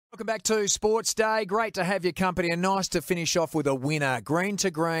Welcome back to Sports Day. Great to have your company and nice to finish off with a winner. Green to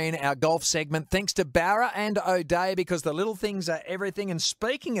Green, our golf segment, thanks to Bowra and O'Day, because the little things are everything. And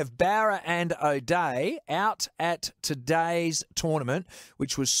speaking of Bowra and O'Day, out at today's tournament,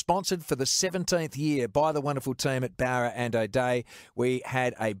 which was sponsored for the 17th year by the wonderful team at Bowra and O'Day, we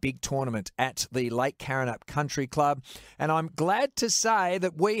had a big tournament at the Lake Karrinyup Country Club. And I'm glad to say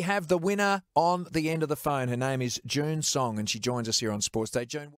that we have the winner on the end of the phone. Her name is June Song, and she joins us here on Sports Day.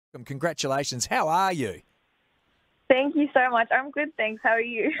 June, congratulations. How are you? Thank you so much. I'm good, thanks. How are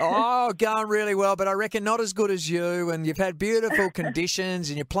you? Oh, going really well, but I reckon not as good as you. And you've had beautiful conditions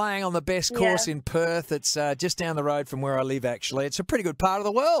and you're playing on the best course in Perth. It's just down the road from where I live, actually. It's a pretty good part of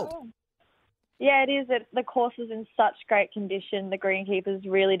the world. Oh. Yeah, it is. The course is in such great condition. The greenkeepers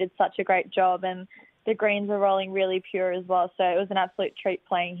really did such a great job, and the greens are rolling really pure as well, so it was an absolute treat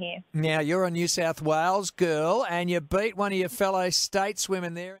playing here. Now, you're a New South Wales girl, and you beat one of your fellow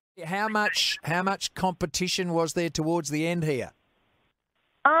stateswomen there. How much competition was there towards the end here?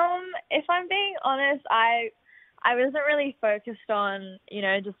 If I'm being honest, I wasn't really focused on,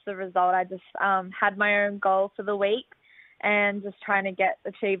 just the result. I just had my own goal for the week and just trying to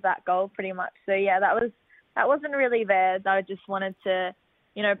achieve that goal pretty much. So, yeah, that wasn't really there. I just wanted to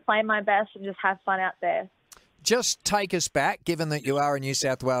play my best and just have fun out there. Just take us back, given that you are a New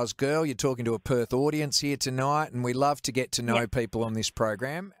South Wales girl. You're talking to a Perth audience here tonight, and we love to get to know people on this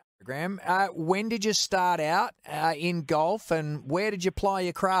program. When did you start out in golf, and where did you ply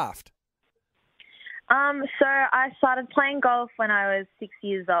your craft? So I started playing golf when I was 6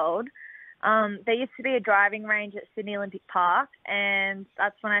 years old. There used to be a driving range at Sydney Olympic Park, and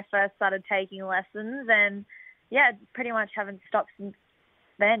that's when I first started taking lessons. And, pretty much haven't stopped since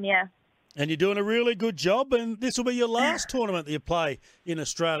then, And you're doing a really good job, and this will be your last tournament that you play in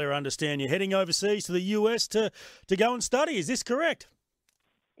Australia, I understand. You're heading overseas to the US to go and study. Is this correct?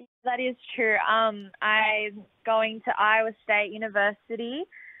 That is true. I'm going to Iowa State University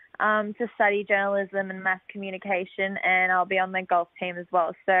to study journalism and mass communication, and I'll be on the golf team as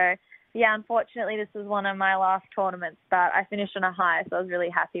well. So, unfortunately, this was one of my last tournaments, but I finished on a high, so I was really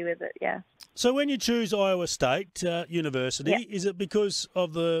happy with it, So when you choose Iowa State University, is it because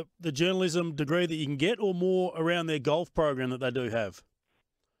of the journalism degree that you can get, or more around their golf program that they do have?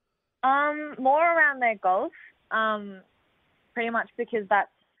 More around their golf, pretty much because that's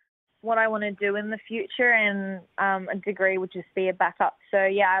what I want to do in the future, and a degree would just be a backup. So,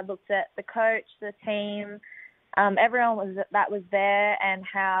 I looked at the coach, the team, everyone that was there, and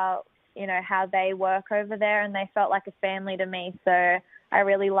how they work over there, and they felt like a family to me. So I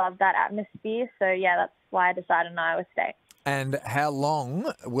really love that atmosphere. So, that's why I decided on Iowa State. And how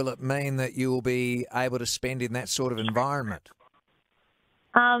long will it mean that you will be able to spend in that sort of environment?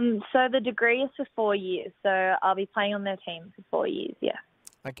 So the degree is for 4 years. So I'll be playing on their team for 4 years,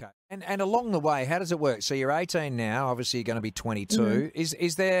 Okay. And along the way, how does it work? So you're 18 now, obviously you're going to be 22.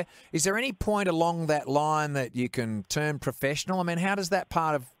 Mm-hmm. Is there any point along that line that you can turn professional? I mean, how does that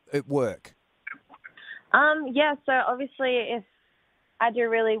part of it work? So obviously if I do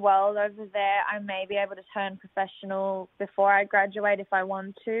really well over there, I may be able to turn professional before I graduate if I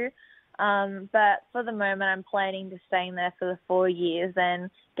want to. But for the moment, I'm planning to staying there for the 4 years and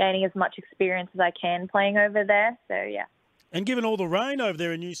gaining as much experience as I can playing over there. So, And given all the rain over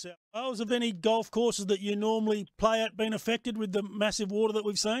there in New South Wales, have any golf courses that you normally play at been affected with the massive water that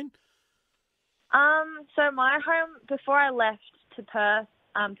we've seen? So my home, before I left to Perth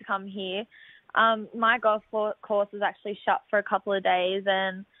to come here, my golf course was actually shut for a couple of days,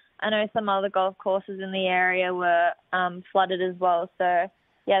 and I know some other golf courses in the area were flooded as well. So,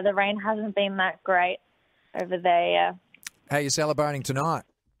 the rain hasn't been that great over there, How are you celebrating tonight?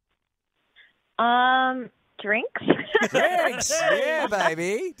 Drinks. Drinks, yeah,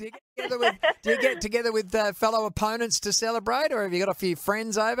 baby. Do you get together with fellow opponents to celebrate, or have you got a few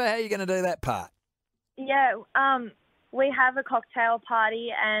friends over? How are you going to do that part? We have a cocktail party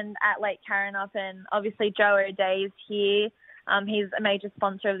and at Lake Karrinyup, and obviously Joe O'Day is here. He's a major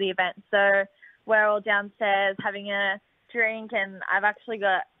sponsor of the event, so we're all downstairs having a drink, and I've actually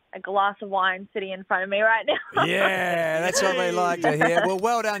got a glass of wine sitting in front of me right now. Yeah, that's what we like to hear.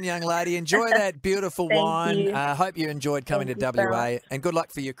 Well done, young lady. Enjoy that beautiful wine. Hope you enjoyed coming to WA, and good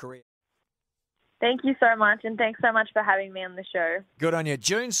luck for your career. Thank you so much, and thanks so much for having me on the show. Good on you.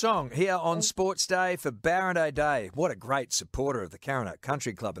 June Song here on Sports Day for Bowra and O'Day. What a great supporter of the Karrinyup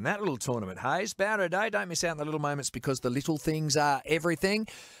Country Club and that little tournament, Hayes. Bowra and O'Day, don't miss out on the little moments, because the little things are everything.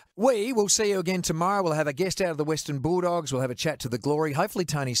 We will see you again tomorrow. We'll have a guest out of the Western Bulldogs. We'll have a chat to the Glory. Hopefully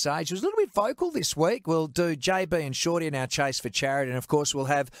Tony Sage, who's a little bit vocal this week. We'll do JB and Shorty in our chase for charity. And, of course, we'll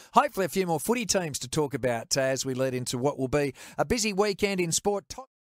have hopefully a few more footy teams to talk about as we lead into what will be a busy weekend in sport.